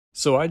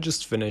So I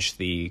just finished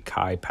the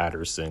Kai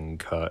Patterson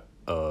cut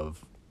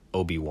of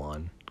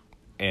Obi-Wan.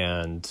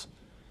 And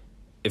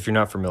if you're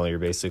not familiar,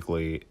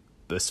 basically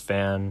this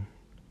fan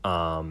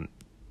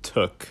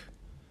took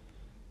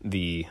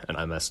and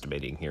I'm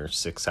estimating here,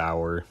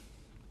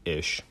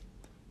 6-hour-ish,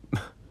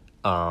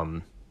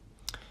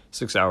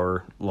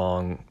 6-hour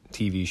long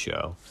TV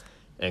show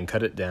and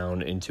cut it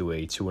down into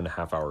a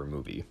 2.5-hour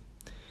movie.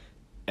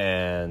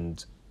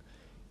 And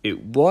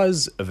it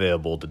was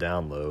available to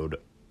download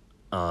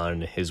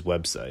on his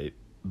website,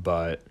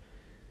 but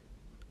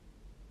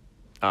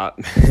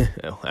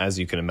as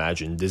you can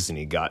imagine,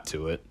 Disney got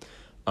to it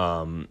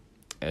and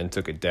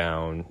took it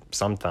down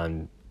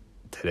sometime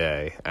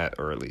today,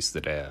 or at least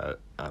the day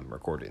I'm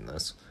recording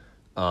this.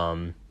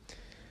 So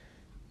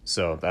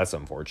that's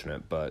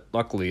unfortunate, but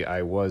luckily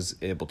I was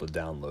able to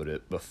download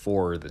it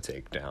before the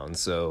takedown,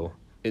 so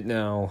it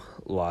now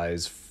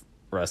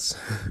rests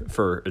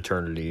for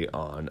eternity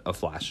on a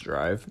flash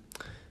drive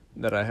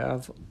that I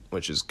have,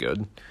 which is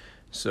good.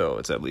 So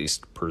it's at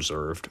least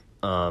preserved.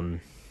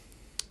 Normally,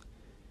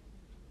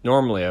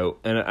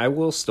 I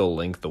will still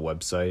link the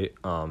website,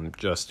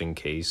 just in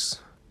case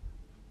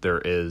there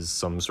is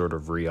some sort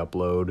of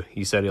re-upload.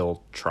 He said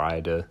he'll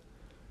try to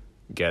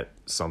get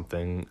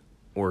something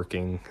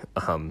working.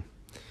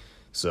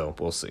 So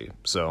we'll see.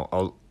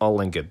 So I'll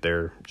link it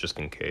there just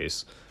in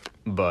case.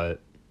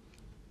 But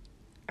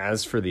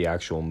as for the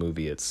actual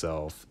movie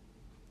itself,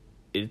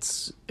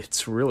 it's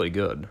really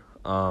good.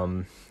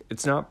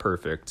 It's not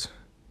perfect,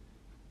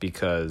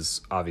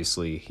 because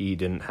obviously he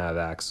didn't have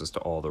access to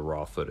all the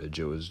raw footage.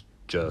 It was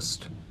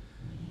just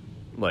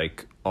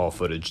like all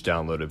footage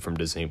downloaded from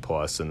Disney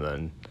Plus and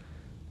then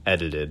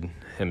edited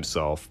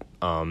himself.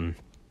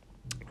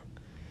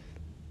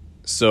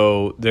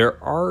 So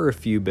there are a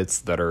few bits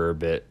that are a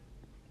bit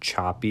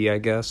choppy, I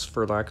guess,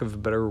 for lack of a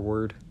better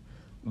word,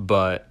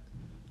 but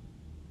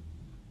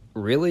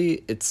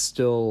really it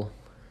still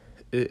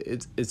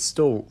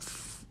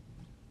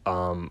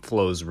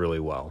flows really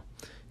well,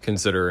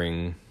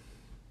 considering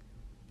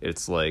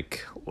it's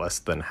like less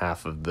than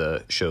half of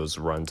the show's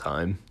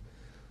runtime,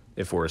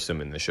 if we're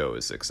assuming the show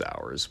is 6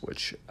 hours,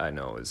 which I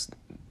know is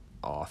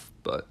off,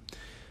 but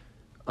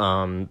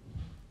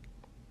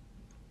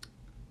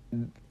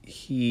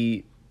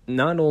he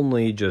not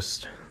only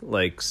just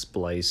like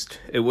spliced,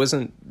 it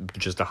wasn't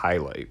just a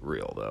highlight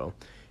reel though.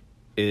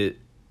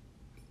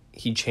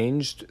 He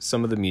changed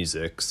some of the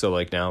music. So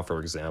like now, for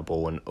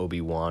example, when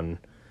Obi-Wan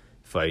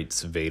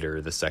fights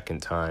Vader the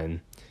second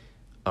time,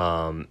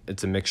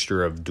 it's a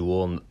mixture of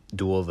Duel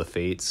of the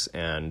Fates,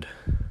 and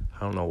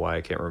I don't know why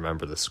I can't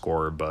remember the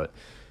score, but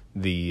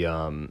the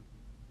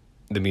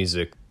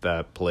music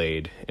that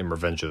played in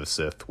Revenge of the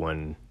Sith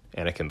when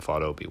Anakin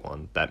fought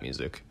Obi-Wan, that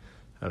music.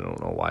 I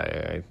don't know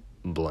why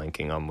I'm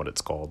blanking on what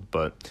it's called,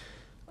 but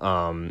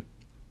and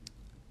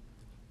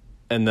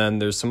then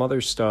there's some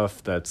other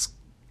stuff that's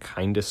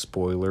kind of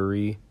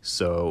spoilery,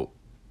 so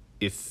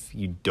if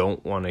you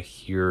don't want to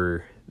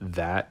hear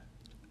that,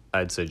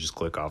 I'd say just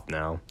click off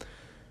now.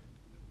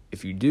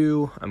 If you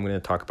do, I'm going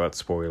to talk about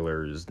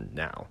spoilers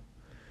now.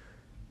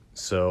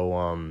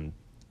 So,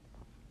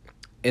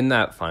 in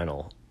that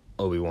final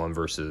Obi-Wan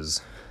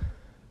versus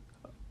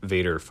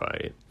Vader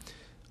fight,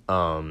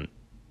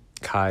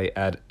 Kai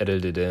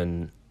edited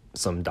in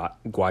some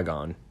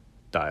Qui-Gon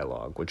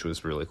dialogue, which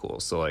was really cool.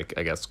 So, like,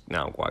 I guess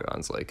now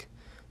Qui-Gon's, like,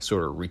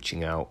 sort of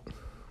reaching out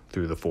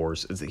through the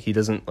Force. He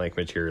doesn't, like,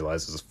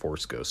 materialize as a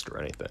Force ghost or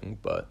anything,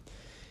 but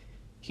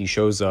he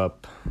shows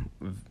up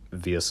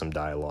via some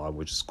dialogue,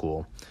 which is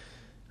cool.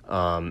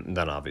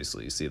 Then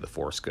obviously you see the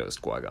Force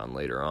ghost Qui-Gon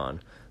later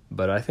on.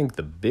 But I think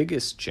the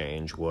biggest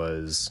change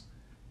was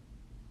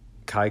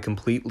Kai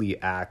completely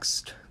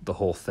axed the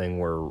whole thing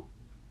where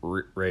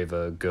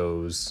Reva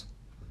goes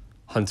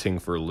hunting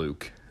for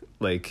Luke.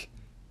 Like,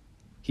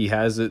 he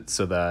has it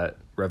so that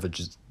Reva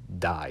just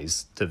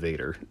dies to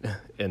Vader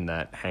in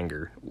that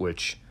hangar,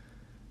 which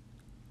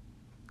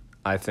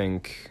I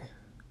think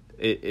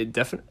it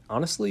definitely,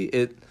 honestly,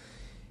 it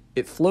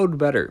flowed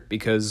better,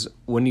 because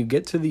when you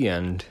get to the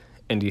end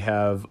and you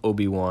have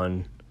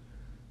Obi-Wan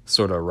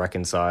sort of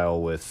reconcile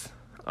with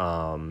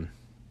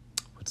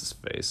what's his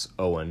face,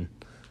 Owen,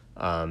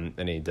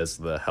 and he does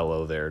the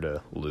hello there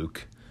to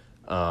Luke,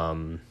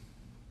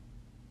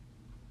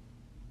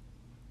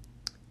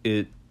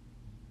 it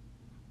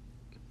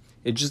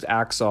just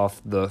acts off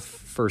the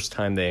first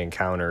time they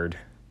encountered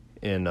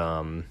in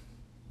the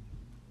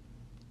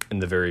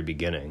very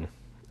beginning,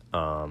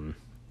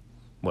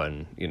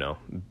 when, you know,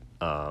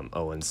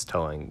 Owen's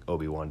telling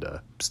Obi-Wan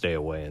to stay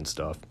away and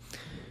stuff.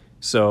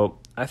 So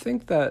I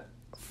think that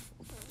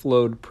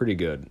flowed pretty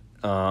good.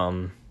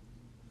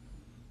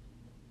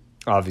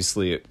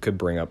 Obviously it could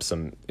bring up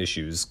some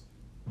issues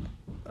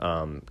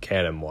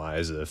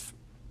canon-wise if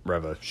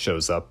Reva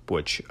shows up,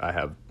 which I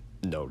have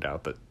no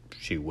doubt that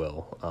she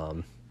will.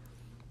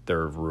 There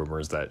are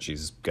rumors that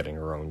she's getting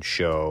her own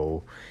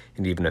show,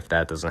 and even if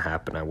that doesn't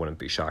happen, I wouldn't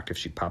be shocked if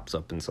she pops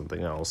up in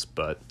something else.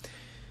 But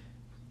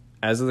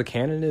as the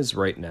canon is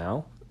right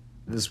now,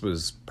 this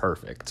was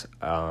perfect.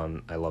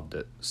 I loved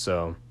it.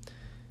 So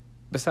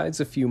besides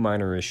a few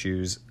minor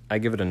issues, I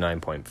give it a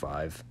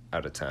 9.5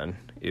 out of 10.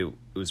 It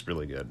was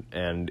really good.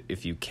 And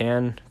if you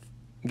can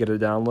get a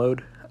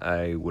download,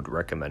 I would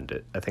recommend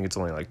it. I think it's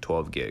only like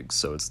 12 gigs,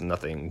 so it's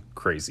nothing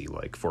crazy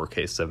like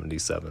 4K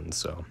 77.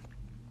 So,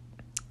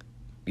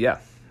 yeah,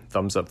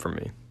 thumbs up for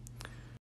me.